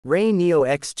RayNeo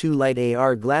X2 Lite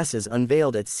AR glasses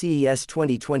unveiled at CES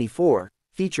 2024,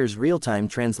 features real-time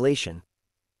translation.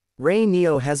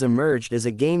 RayNeo has emerged as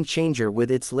a game-changer with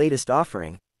its latest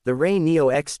offering, the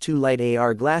RayNeo X2 Lite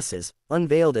AR glasses,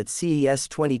 unveiled at CES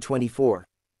 2024.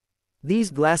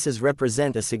 These glasses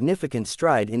represent a significant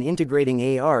stride in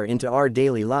integrating AR into our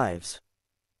daily lives.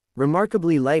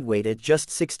 Remarkably lightweight at just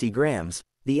 60 grams,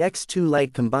 the X2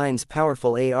 Lite combines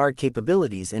powerful AR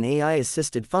capabilities and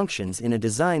AI-assisted functions in a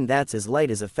design that's as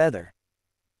light as a feather.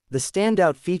 The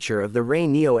standout feature of the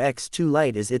RayNeo X2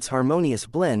 Lite is its harmonious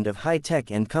blend of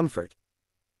high-tech and comfort.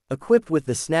 Equipped with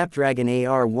the Snapdragon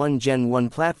AR1 Gen 1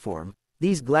 platform,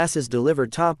 these glasses deliver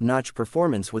top-notch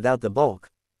performance without the bulk.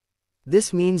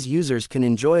 This means users can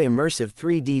enjoy immersive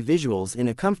 3D visuals in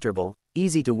a comfortable,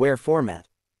 easy-to-wear format.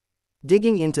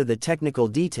 Digging into the technical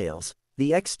details,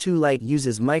 the X2 Lite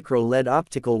uses micro-LED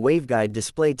optical waveguide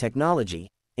display technology,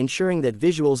 ensuring that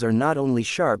visuals are not only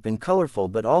sharp and colorful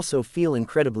but also feel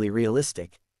incredibly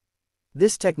realistic.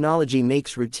 This technology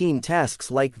makes routine tasks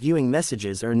like viewing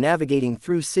messages or navigating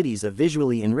through cities a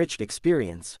visually enriched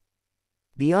experience.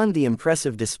 Beyond the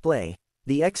impressive display,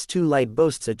 the X2 Lite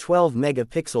boasts a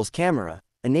 12-megapixels camera,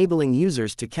 enabling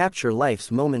users to capture life's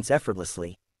moments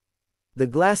effortlessly. The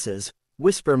glasses'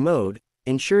 whisper mode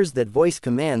ensures that voice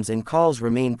commands and calls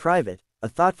remain private, a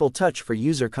thoughtful touch for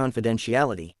user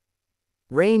confidentiality.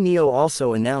 RayNeo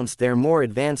also announced their more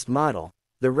advanced model,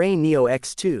 the RayNeo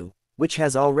X2, which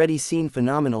has already seen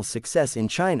phenomenal success in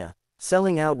China,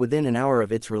 selling out within an hour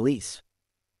of its release.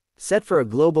 Set for a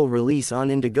global release on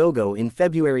Indiegogo in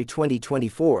February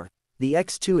 2024, the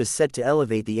X2 is set to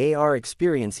elevate the AR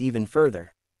experience even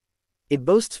further. It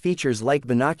boasts features like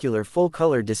binocular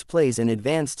full-color displays and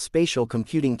advanced spatial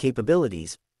computing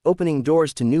capabilities, opening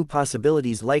doors to new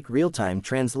possibilities like real-time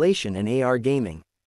translation and AR gaming.